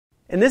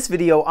In this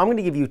video, I'm going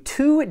to give you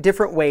two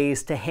different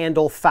ways to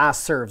handle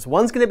fast serves.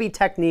 One's going to be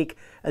technique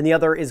and the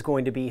other is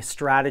going to be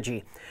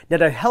strategy. Now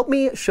to help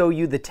me show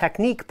you the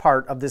technique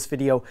part of this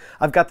video,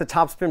 I've got the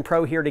Topspin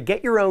Pro here to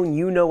get your own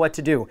you know what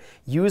to do.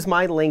 Use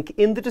my link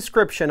in the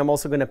description. I'm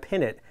also going to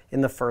pin it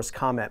in the first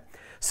comment.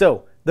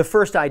 So the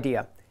first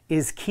idea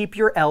is keep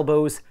your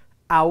elbows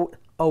out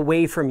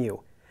away from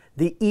you.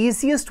 The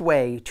easiest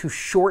way to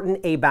shorten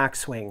a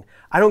backswing,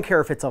 I don't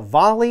care if it's a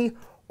volley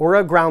or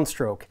a ground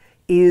stroke,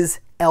 is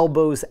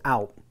elbows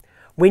out.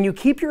 When you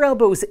keep your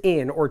elbows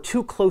in or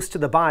too close to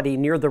the body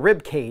near the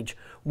rib cage,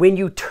 when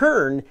you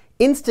turn,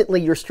 instantly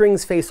your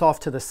strings face off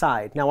to the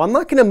side. Now I'm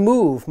not going to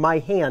move my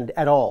hand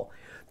at all.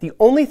 The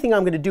only thing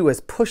I'm going to do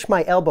is push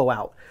my elbow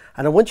out.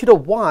 And I want you to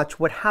watch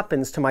what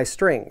happens to my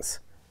strings.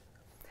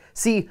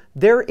 See,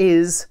 there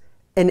is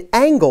an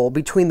angle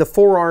between the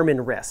forearm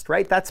and wrist,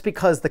 right? That's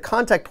because the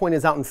contact point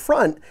is out in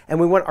front and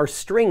we want our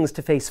strings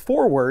to face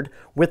forward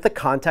with the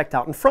contact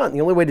out in front.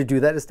 The only way to do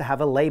that is to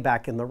have a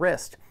layback in the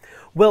wrist.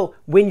 Well,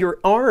 when your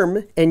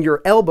arm and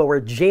your elbow are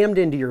jammed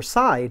into your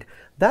side,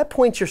 that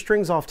points your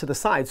strings off to the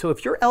side. So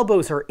if your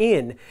elbows are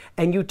in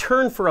and you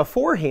turn for a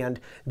forehand,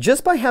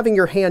 just by having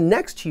your hand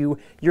next to you,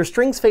 your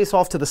strings face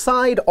off to the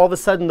side, all of a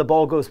sudden the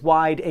ball goes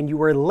wide and you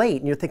were late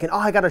and you're thinking, oh,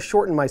 I got to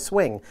shorten my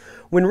swing.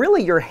 When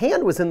really your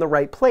hand was in the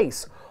right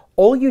place.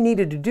 All you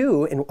needed to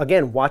do, and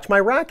again, watch my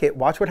racket,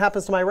 watch what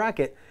happens to my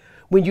racket.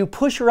 When you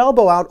push your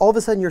elbow out, all of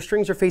a sudden your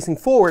strings are facing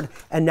forward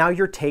and now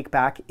your take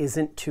back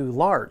isn't too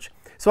large.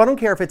 So I don't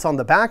care if it's on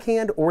the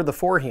backhand or the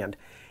forehand.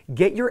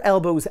 Get your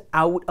elbows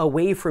out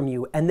away from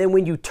you, and then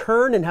when you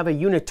turn and have a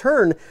unit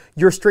turn,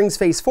 your strings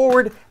face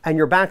forward and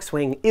your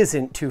backswing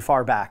isn't too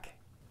far back.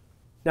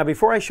 Now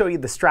before I show you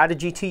the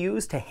strategy to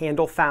use to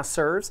handle fast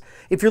serves,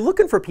 if you're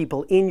looking for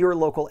people in your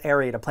local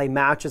area to play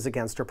matches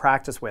against or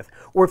practice with,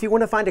 or if you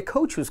want to find a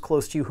coach who's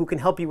close to you who can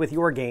help you with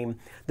your game,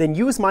 then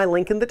use my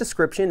link in the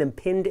description and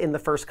pinned in the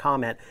first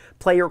comment,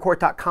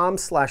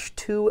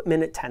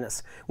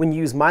 playyourcourt.com/2minutetennis. When you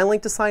use my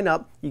link to sign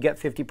up, you get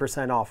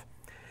 50% off.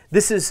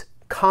 This is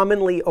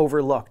commonly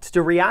overlooked.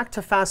 To react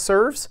to fast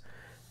serves,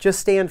 just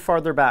stand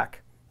farther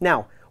back.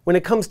 Now, when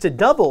it comes to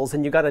doubles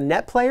and you got a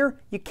net player,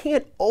 you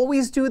can't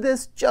always do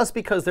this just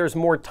because there's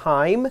more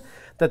time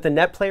that the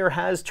net player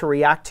has to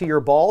react to your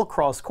ball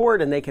cross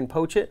court and they can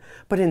poach it.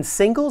 But in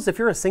singles, if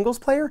you're a singles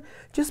player,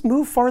 just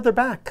move farther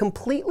back.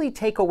 Completely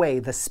take away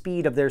the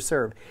speed of their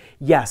serve.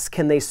 Yes,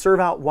 can they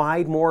serve out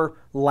wide more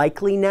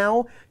likely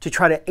now to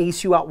try to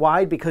ace you out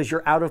wide because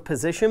you're out of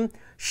position?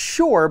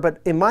 Sure, but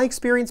in my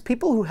experience,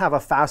 people who have a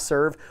fast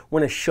serve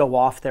want to show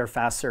off their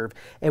fast serve.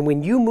 And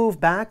when you move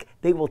back,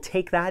 they will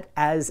take that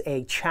as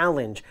a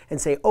challenge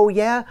and say, oh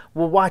yeah,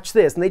 well watch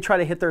this. And they try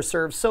to hit their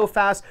serve so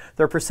fast,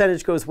 their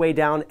percentage goes way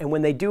down. And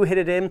when they do hit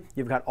it in,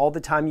 you've got all the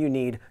time you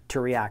need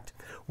to react.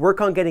 Work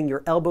on getting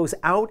your elbows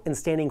out and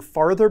standing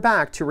farther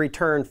back to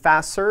return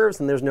fast serves,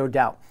 and there's no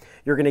doubt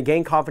you're going to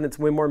gain confidence,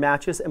 win more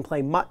matches, and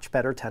play much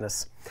better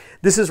tennis.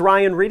 This is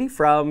Ryan Reedy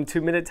from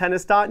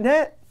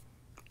 2minutetennis.net.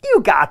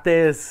 You got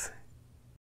this.